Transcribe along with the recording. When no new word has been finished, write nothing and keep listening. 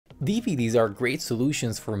DVDs are great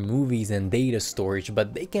solutions for movies and data storage,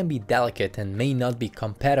 but they can be delicate and may not be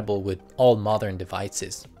compatible with all modern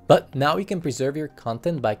devices. But now you can preserve your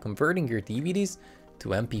content by converting your DVDs to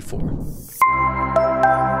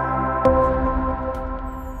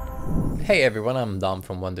mp4. Hey everyone, I'm Dom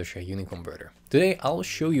from Wondershare UniConverter. Today I'll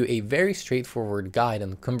show you a very straightforward guide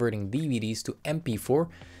on converting DVDs to mp4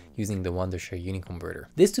 using the Wondershare UniConverter.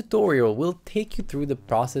 This tutorial will take you through the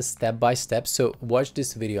process step by step, so watch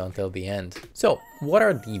this video until the end. So, what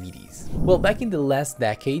are DVDs? Well, back in the last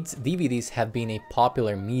decades, DVDs have been a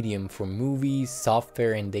popular medium for movies,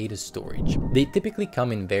 software, and data storage. They typically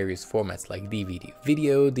come in various formats like DVD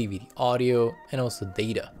video, DVD audio, and also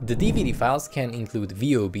data. The DVD files can include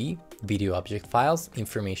VOB, video object files,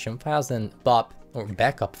 information files, and BOP or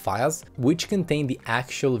backup files, which contain the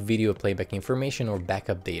actual video playback information or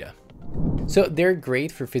backup data. So they're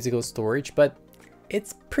great for physical storage, but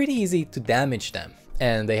it's pretty easy to damage them.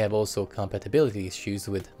 And they have also compatibility issues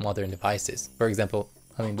with modern devices. For example,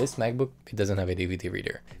 this MacBook, it doesn't have a DVD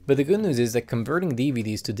reader. But the good news is that converting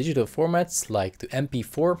DVDs to digital formats like to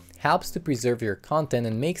mp4 helps to preserve your content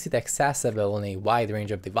and makes it accessible on a wide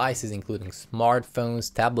range of devices, including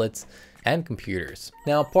smartphones, tablets, and computers.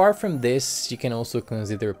 Now, apart from this, you can also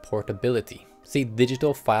consider portability. See,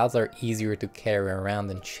 digital files are easier to carry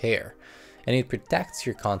around and share, and it protects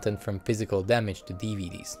your content from physical damage to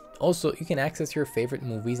DVDs. Also, you can access your favorite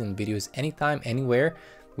movies and videos anytime, anywhere,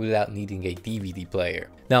 without needing a DVD player.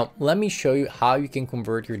 Now, let me show you how you can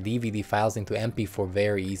convert your DVD files into mp4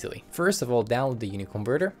 very easily. First of all, download the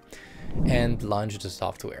UniConverter and launch the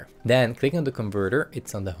software. Then click on the converter,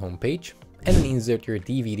 it's on the home page, and then insert your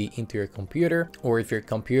DVD into your computer, or if your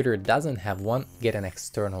computer doesn't have one, get an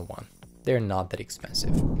external one. They're not that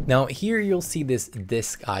expensive. Now here you'll see this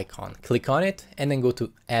disk icon. Click on it and then go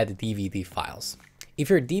to add DVD files. If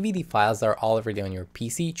your DVD files are already on your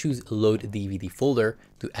PC, choose load DVD folder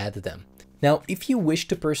to add them. Now, if you wish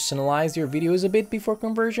to personalize your videos a bit before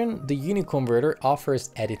conversion, the UniConverter offers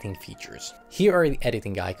editing features. Here are the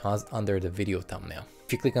editing icons under the video thumbnail.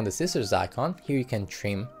 If you click on the scissors icon, here you can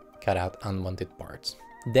trim, cut out unwanted parts.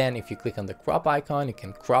 Then if you click on the crop icon, you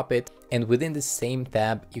can crop it, and within the same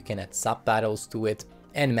tab, you can add subtitles to it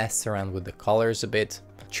and mess around with the colors a bit.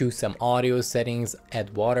 Choose some audio settings,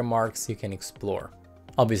 add watermarks, you can explore.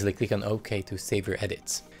 Obviously click on OK to save your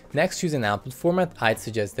edits. Next, choose an output format. I'd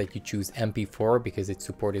suggest that you choose mp4 because it's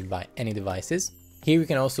supported by any devices. Here you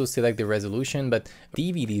can also select the resolution, but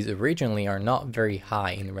DVDs originally are not very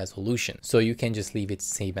high in resolution, so you can just leave it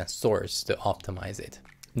same as source to optimize it.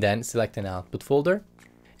 Then select an output folder,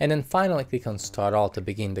 and then finally click on Start All to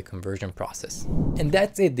begin the conversion process. And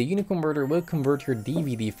that's it, the UniConverter will convert your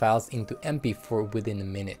DVD files into mp4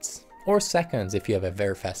 within minutes, or seconds if you have a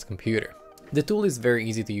very fast computer. The tool is very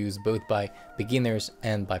easy to use both by beginners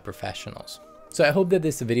and by professionals. So I hope that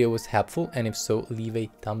this video was helpful, and if so, leave a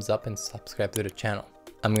thumbs up and subscribe to the channel.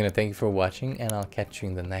 I'm gonna thank you for watching, and I'll catch you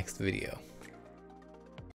in the next video.